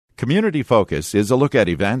Community Focus is a look at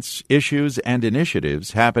events, issues, and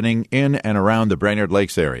initiatives happening in and around the Brainerd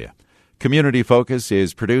Lakes area. Community Focus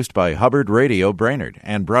is produced by Hubbard Radio Brainerd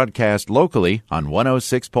and broadcast locally on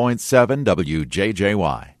 106.7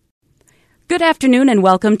 WJJY. Good afternoon and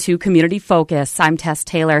welcome to Community Focus. I'm Tess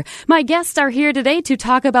Taylor. My guests are here today to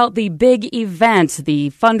talk about the big event, the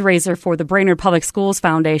fundraiser for the Brainerd Public Schools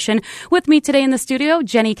Foundation. With me today in the studio,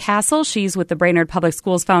 Jenny Castle. She's with the Brainerd Public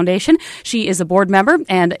Schools Foundation. She is a board member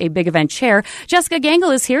and a big event chair. Jessica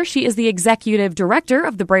Gangle is here. She is the executive director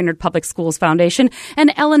of the Brainerd Public Schools Foundation.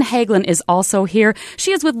 And Ellen Hagelin is also here.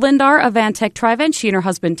 She is with Lindar Avantech Tri-Vent. She and her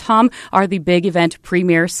husband Tom are the big event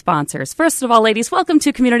premier sponsors. First of all, ladies, welcome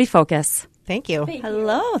to Community Focus. Thank you.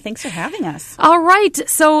 Hello. Thanks for having us. All right.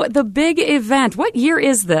 So the big event, what year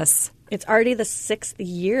is this? It's already the 6th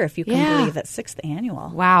year, if you can believe it, 6th annual.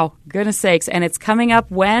 Wow. Goodness sakes. And it's coming up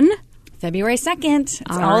when? February 2nd.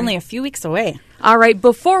 It's only a few weeks away. All right.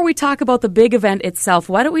 Before we talk about the big event itself,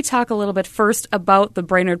 why don't we talk a little bit first about the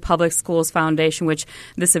Brainerd Public Schools Foundation, which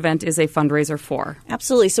this event is a fundraiser for?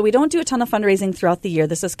 Absolutely. So we don't do a ton of fundraising throughout the year.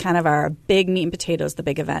 This is kind of our big meat and potatoes, the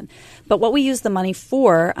big event. But what we use the money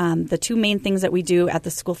for, the two main things that we do at the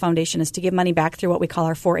school foundation is to give money back through what we call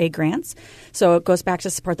our 4A grants. So it goes back to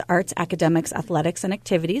support the arts, academics, athletics, and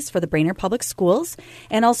activities for the Brainerd Public Schools.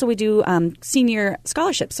 And also we do senior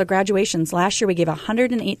scholarships, so graduations. Last year we gave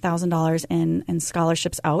 $108,000 in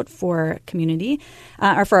scholarships out for community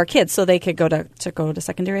or for our kids so they could go to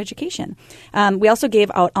secondary education. We also gave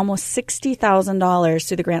out almost $60,000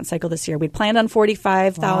 through the grant cycle this year. We'd planned on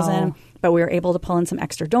 $45,000, but we were able to pull in some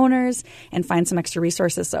extra donors and find some extra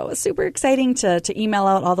resources. So it was super exciting to email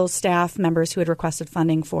out all those staff members who had requested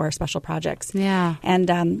funding for special projects. Yeah.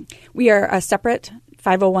 And we are a separate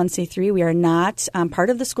 501c3. We are not part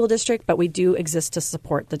of the school district, but we do exist to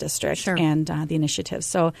support the district and the initiatives.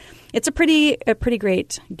 So it's a pretty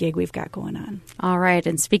great gig we've got going on. All right.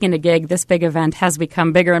 And speaking of gig, this big event has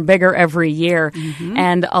become bigger and bigger every year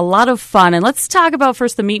and a lot of fun. And let's talk about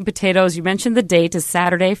first the meat and potatoes. You mentioned the date is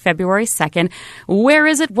Saturday, February 2nd. Where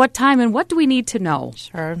is it? What time? And what do we need to know?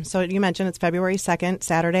 Sure. So you mentioned it's February 2nd,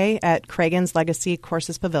 Saturday at Cragun's Legacy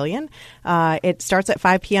Courses Pavilion. It starts at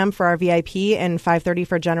 5 p.m. for our VIP and 5:30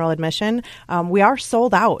 for general admission. We are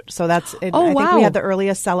sold out. So that's I think we had the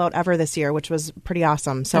earliest sellout ever this year, which was pretty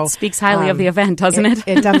awesome. So that speaks highly of the event, doesn't it?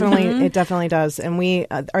 It definitely does. And we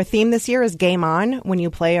our theme this year is Game On. When you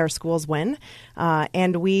play, our schools win.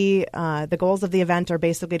 And the goals of the event are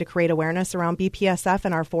basically to create awareness around BPSF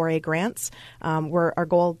and our 4A grants.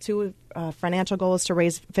 Financial goal is to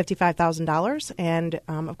raise $55,000, and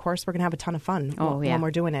of course, we're going to have a ton of fun when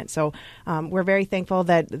we're doing it. So we're very thankful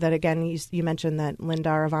that again, you mentioned that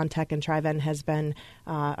Lindar Avantech and Tri-Vent has been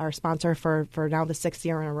our sponsor for now the 6th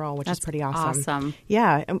year in a row, which is pretty awesome.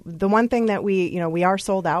 Yeah, the one thing that we are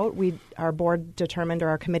sold out. Our board determined, or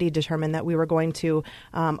our committee determined, that we were going to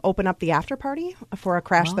open up the after party for a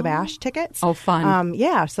Crash the Bash tickets. Oh, fun!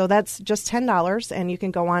 So that's just $10, and you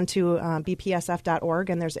can go on to bpsf.org,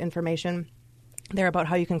 and there's information there about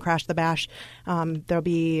how you can crash the bash. There'll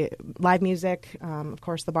be live music. Of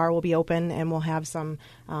course, the bar will be open, and we'll have some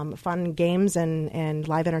fun games and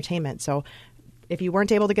live entertainment. So if you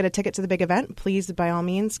weren't able to get a ticket to the big event, please, by all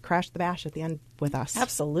means, crash the bash at the end with us.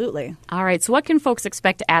 Absolutely. All right. So what can folks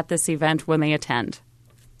expect at this event when they attend?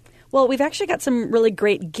 Well, we've actually got some really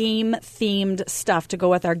great game-themed stuff to go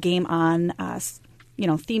with our Game On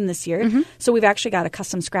theme this year. So we've actually got a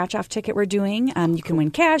custom scratch-off ticket we're doing. You can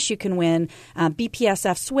win cash. You can win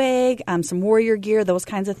BPSF swag, some warrior gear, those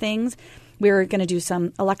kinds of things. We're going to do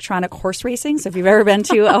some electronic horse racing. So if you've ever been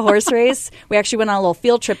to a horse race, we actually went on a little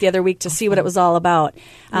field trip the other week to see what it was all about.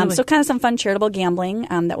 So kind of some fun charitable gambling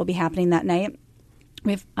that will be happening that night.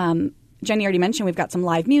 We've Jenny already mentioned we've got some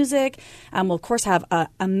live music. We'll, of course, have an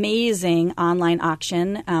amazing online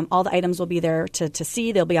auction. All the items will be there to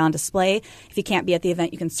see. They'll be on display. If you can't be at the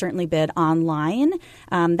event, you can certainly bid online.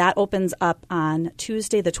 That opens up on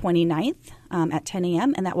Tuesday the 29th at 10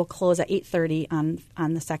 a.m., and that will close at 8:30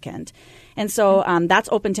 on the 2nd. And so that's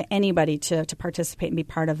open to anybody to participate and be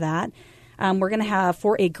part of that. We're going to have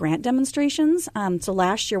 4A grant demonstrations. So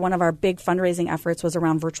last year, one of our big fundraising efforts was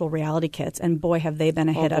around virtual reality kits. And boy, have they been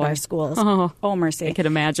a hit at our schools. Oh, mercy. I can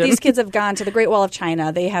imagine. These kids have gone to the Great Wall of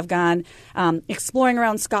China. They have gone exploring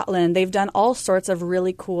around Scotland. They've done all sorts of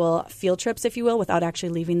really cool field trips, if you will, without actually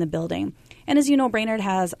leaving the building. And as you know, Brainerd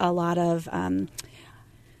has a lot of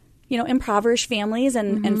impoverished families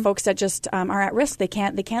and folks that just are at risk. They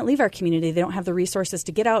can't leave our community. They don't have the resources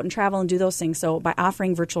to get out and travel and do those things. So by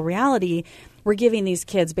offering virtual reality, we're giving these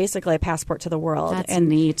kids basically a passport to the world. That's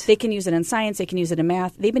neat. They can use it in science. They can use it in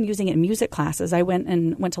math. They've been using it in music classes. I went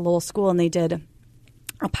to Lowell School and they did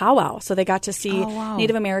a powwow. So they got to see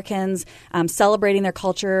Native Americans celebrating their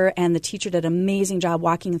culture, and the teacher did an amazing job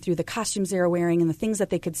walking through the costumes they were wearing and the things that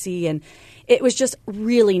they could see. And it was just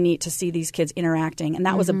really neat to see these kids interacting. And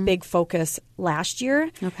that was a big focus last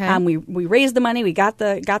year. Okay. We raised the money. We got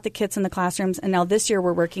the kits in the classrooms. And now this year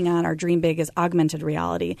we're working on our Dream Big is augmented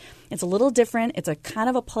reality. It's a little different. It's a kind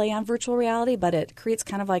of a play on virtual reality, but it creates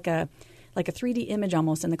kind of like a 3D image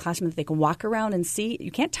almost in the classroom that they can walk around and see.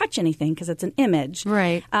 You can't touch anything because it's an image.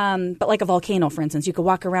 Right. But like a volcano, for instance, you could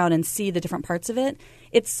walk around and see the different parts of it.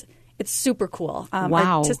 It's super cool.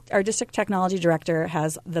 Wow. Our district technology director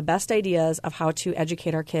has the best ideas of how to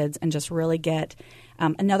educate our kids and just really get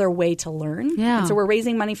another way to learn. Yeah. And so we're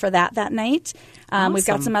raising money for that night. Awesome. We've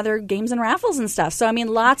got some other games and raffles and stuff. So, I mean,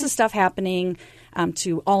 lots of stuff happening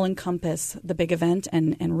to all encompass the big event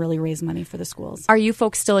and really raise money for the schools. Are you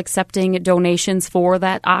folks still accepting donations for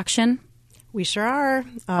that auction? We sure are.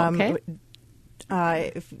 Okay.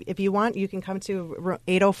 If you want, you can come to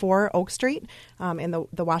 804 Oak Street in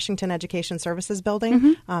the Washington Education Services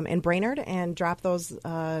Building in Brainerd and drop those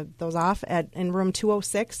off in room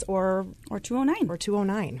 206 or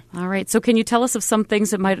 209. All right. So can you tell us of some things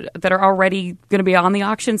that are already going to be on the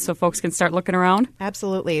auction so folks can start looking around?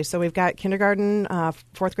 Absolutely. So we've got kindergarten,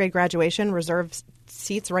 fourth grade graduation, reserved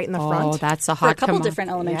seats right in the front. Oh, that's a For hot a couple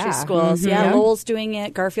different elementary schools. Yeah, Lowell's doing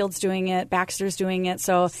it, Garfield's doing it, Baxter's doing it.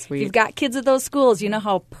 So if you've got kids at those schools, you know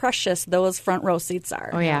how precious those front row seats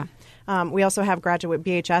are. Oh, yeah. We also have graduate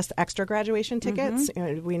BHS extra graduation tickets.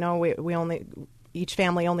 We know we only each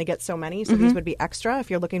family only gets so many, so these would be extra if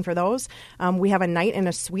you're looking for those. We have a night in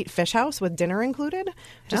a sweet fish house with dinner included,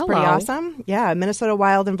 which is pretty awesome. Yeah, Minnesota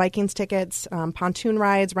Wild and Vikings tickets, pontoon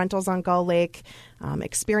rides, rentals on Gull Lake.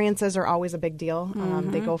 Experiences are always a big deal.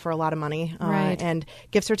 They go for a lot of money. And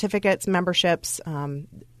gift certificates, memberships,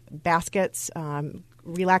 baskets,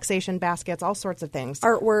 relaxation baskets, all sorts of things.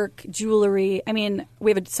 Artwork, jewelry. I mean, we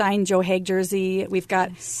have a signed Joe Haig jersey. We've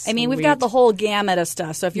got the whole gamut of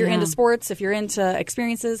stuff. So if you're into sports, if you're into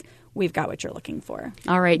experiences, we've got what you're looking for.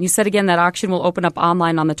 All right. And you said again that auction will open up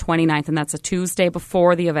online on the 29th, and that's a Tuesday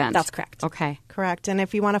before the event. That's correct. Okay. Correct. And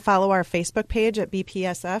if you want to follow our Facebook page at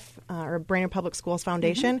BPSF or Brainerd Public Schools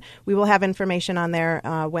Foundation, we will have information on there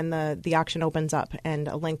when the auction opens up and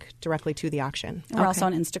a link directly to the auction. We're also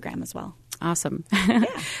on Instagram as well. Awesome.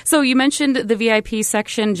 So you mentioned the VIP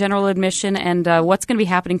section, general admission, and what's going to be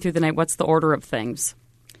happening through the night? What's the order of things?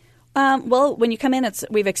 Well, when you come in,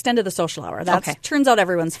 we've extended the social hour. That turns out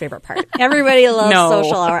everyone's favorite part. Everybody loves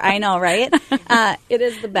social hour. I know, right? It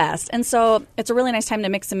is the best. And so it's a really nice time to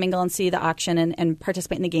mix and mingle and see the auction and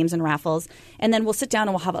participate in the games and raffles. And then we'll sit down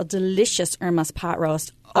and we'll have a delicious Irma's pot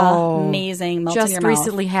roast. Amazing. Melts in your mouth. Just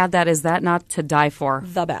recently had that. Is that not to die for?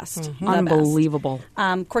 The best. The Unbelievable.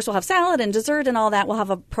 best. Of course, we'll have salad and dessert and all that. We'll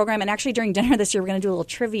have a program. And actually, during dinner this year, we're going to do a little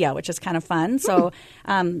trivia, which is kind of fun. So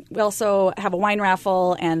we also have a wine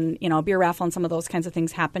raffle and a beer raffle and some of those kinds of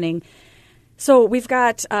things happening. So we've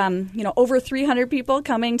got over 300 people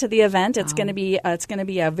coming to the event. It's going to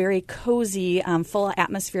be a very cozy, full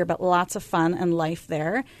atmosphere, but lots of fun and life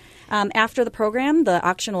there. After the program, the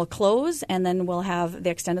auction will close, and then we'll have the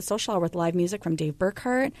extended social hour with live music from Dave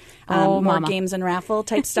Burkhart, more games and raffle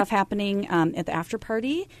type stuff happening at the after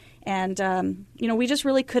party. And, we just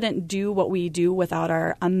really couldn't do what we do without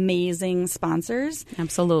our amazing sponsors.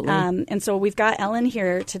 Absolutely. And so we've got Ellen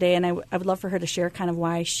here today, and I would love for her to share kind of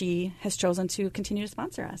why she has chosen to continue to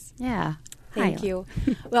sponsor us. Yeah. Thank you.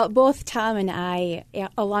 Well, both Tom and I,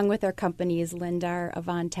 along with our companies, Lindar,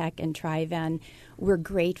 Avantech, and Triven, we're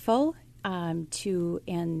grateful to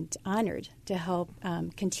and honored to help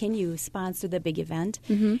continue sponsor the big event.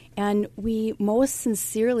 And we most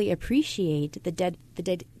sincerely appreciate the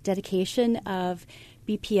dedication of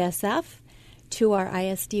BPSF to our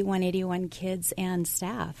ISD 181 kids and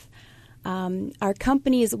staff. Our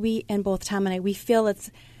companies, and both Tom and I, we feel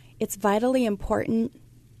it's vitally important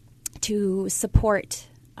to support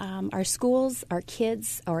our schools, our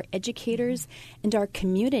kids, our educators, and our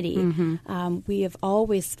community. We have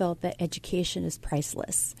always felt that education is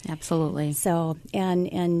priceless. Absolutely. So,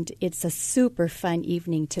 and it's a super fun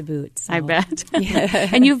evening to boot. So. I bet.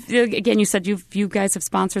 And you said you guys have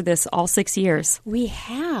sponsored this all 6 years. We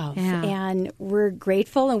have, and we're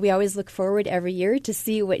grateful, and we always look forward every year to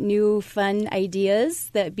see what new fun ideas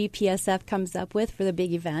that BPSF comes up with for the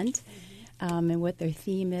big event. And what their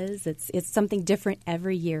theme is. It's something different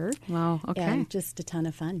every year. Wow, okay. And just a ton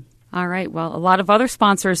of fun. All right. Well, a lot of other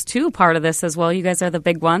sponsors, too, part of this as well. You guys are the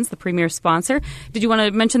big ones, the premier sponsor. Did you want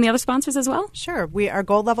to mention the other sponsors as well? Sure. Our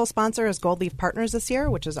gold level sponsor is Gold Leaf Partners this year,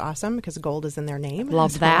 which is awesome because gold is in their name.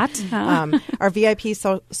 Love that. Our VIP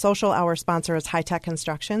social hour sponsor is High Tech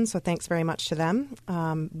Construction, so thanks very much to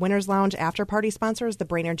them. Winners Lounge after party sponsor is the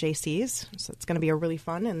Brainerd JCs, so it's going to be a really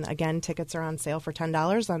fun. And again, tickets are on sale for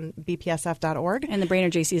 $10 on bpsf.org. And the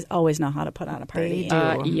Brainerd JCs always know how to put on a party. They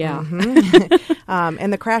do. Yeah. Mm-hmm.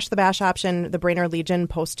 And the Crash the Bash option, the Brainerd Legion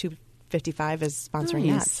Post 255 is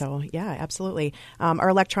sponsoring that. So, yeah, absolutely. Our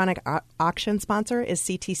electronic auction sponsor is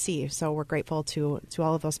CTC. So we're grateful to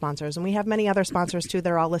all of those sponsors. And we have many other sponsors, too,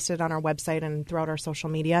 that are all listed on our website and throughout our social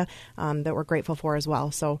media that we're grateful for as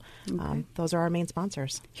well. So those are our main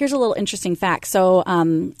sponsors. Here's a little interesting fact. So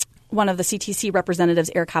one of the CTC representatives,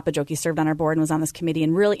 Eric Hopajoki, served on our board and was on this committee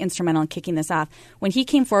and really instrumental in kicking this off. When he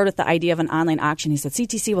came forward with the idea of an online auction, he said,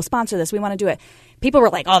 CTC will sponsor this. We want to do it. People were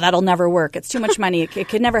like, oh, that'll never work. It's too much money. It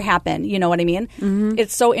could never happen. You know what I mean? Mm-hmm.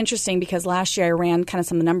 It's so interesting because last year I ran kind of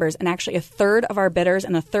some of the numbers, and actually a third of our bidders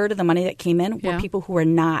and a third of the money that came in were people who were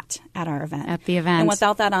not at our event. At the event. And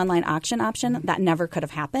without that online auction option, that never could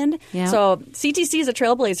have happened. Yeah. So CTC is a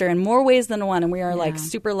trailblazer in more ways than one, and we are like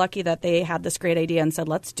super lucky that they had this great idea and said,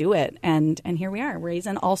 let's do it. And here we are,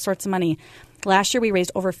 raising all sorts of money. Last year, we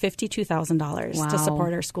raised over $52,000 to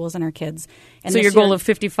support our schools and our kids. And so your goal of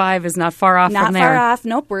 55 is not far off from there? Not far off.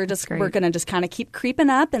 Nope. We're going to just kind of keep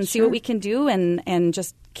creeping up and see what we can do and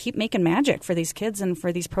just keep making magic for these kids and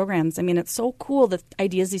for these programs. I mean, it's so cool the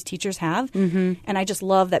ideas these teachers have. Mm-hmm. And I just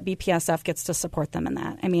love that BPSF gets to support them in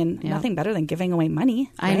that. I mean, nothing better than giving away money.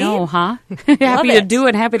 Right? I know, huh? Happy to do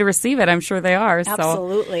it, happy to receive it. I'm sure they are.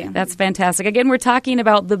 Absolutely. So that's fantastic. Again, we're talking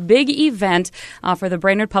about the big event for the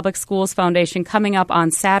Brainerd Public Schools Foundation coming up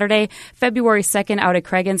on Saturday, February 2nd, out at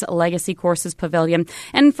Craigan's Legacy Courses Pavilion.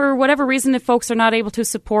 And for whatever reason, if folks are not able to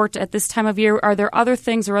support at this time of year, are there other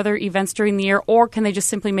things or other events during the year, or can they just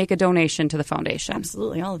simply make a donation to the foundation?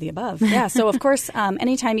 Absolutely, all of the above. Yeah, so of course,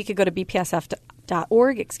 anytime you could go to bpsf.org,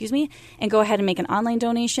 and go ahead and make an online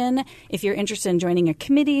donation. If you're interested in joining a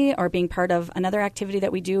committee or being part of another activity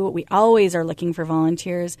that we do, we always are looking for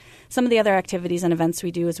volunteers. Some of the other activities and events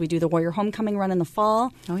we do is we do the Warrior Homecoming Run in the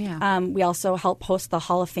fall. Oh, yeah. We also help host the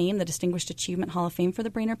Hall of Fame, the Distinguished Achievement Hall of Fame for the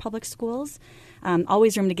Brainerd Public Schools.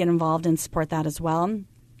 Always room to get involved and support that as well.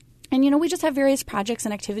 And, we just have various projects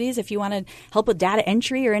and activities if you want to help with data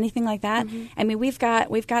entry or anything like that. Mm-hmm. I mean, we've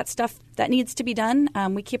got stuff that needs to be done.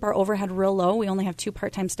 We keep our overhead real low. We only have 2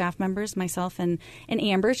 part-time staff members, myself and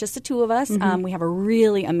Amber, just the 2 of us. Mm-hmm. We have a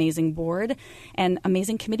really amazing board and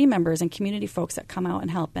amazing committee members and community folks that come out and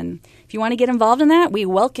help. And if you want to get involved in that, we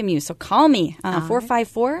welcome you. So call me,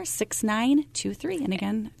 454-6923. And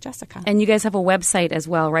again, Jessica. And you guys have a website as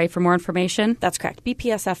well, right, for more information? That's correct,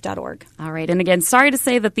 bpsf.org. All right. And again, sorry to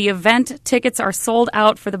say that the event tickets are sold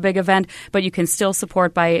out for the big event, but you can still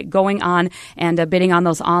support by going on and bidding on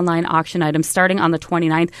those online auction items starting on the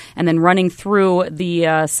 29th and then running through the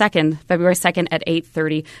February 2nd at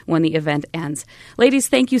 8:30 when the event ends. Ladies,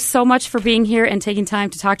 thank you so much for being here and taking time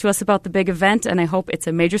to talk to us about the big event, and I hope it's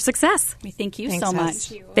a major success. We thank you so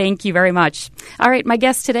much. Thank you very much. All right, my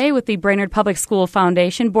guest today with the Brainerd Public School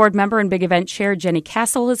Foundation, board member and big event chair Jenny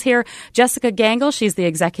Castle is here. Jessica Gangle, she's the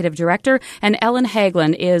executive director, and Ellen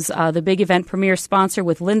Hagelin is the big event premier sponsor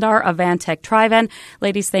with Lindar Avantech Triven.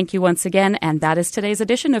 Ladies, thank you once again, and that is today's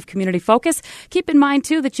edition of Community Focus. Keep in mind,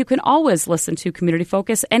 too, that you can always listen to Community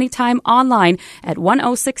Focus anytime online at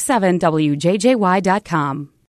 1067wjjy.com.